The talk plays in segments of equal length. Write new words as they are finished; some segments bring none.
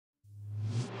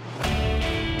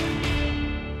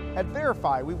At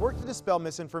Verify, we work to dispel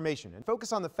misinformation and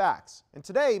focus on the facts. And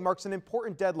today marks an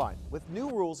important deadline with new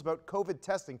rules about COVID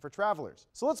testing for travelers.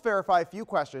 So let's verify a few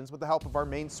questions with the help of our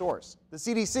main source, the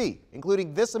CDC,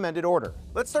 including this amended order.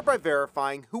 Let's start by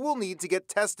verifying who will need to get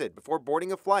tested before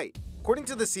boarding a flight. According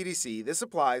to the CDC, this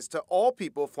applies to all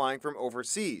people flying from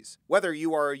overseas, whether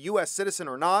you are a U.S. citizen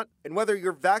or not, and whether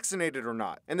you're vaccinated or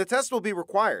not. And the test will be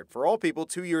required for all people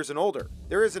 2 years and older.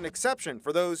 There is an exception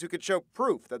for those who could show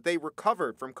proof that they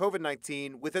recovered from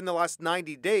COVID-19 within the last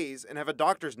 90 days and have a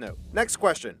doctor's note. Next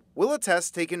question. Will a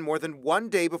test taken more than 1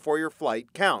 day before your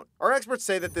flight count? Our experts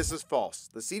say that this is false.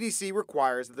 The CDC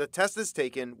requires that the test is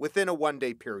taken within a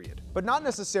 1-day period, but not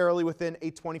necessarily within a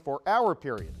 24-hour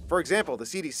period. For example, the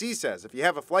CDC says if you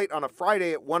have a flight on a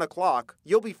Friday at 1 o'clock,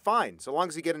 you'll be fine so long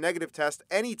as you get a negative test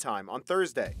anytime on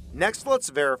Thursday. Next, let's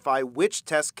verify which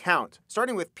tests count,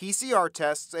 starting with PCR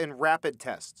tests and rapid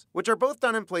tests, which are both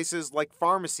done in places like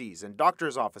pharmacies and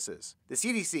doctor's offices. The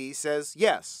CDC says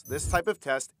yes, this type of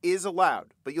test is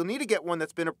allowed, but you'll need to get one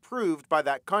that's been approved by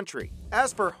that country.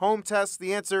 As for home tests,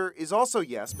 the answer is also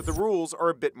yes, but the rules are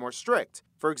a bit more strict.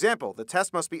 For example, the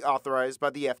test must be authorized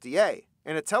by the FDA,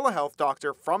 and a telehealth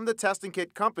doctor from the testing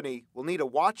kit company will need to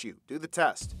watch you do the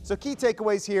test. So key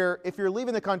takeaways here: if you're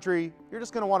leaving the country, you're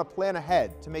just going to want to plan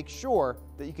ahead to make sure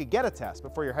that you could get a test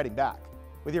before you're heading back.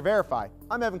 With your Verify,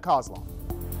 I'm Evan Kozlov.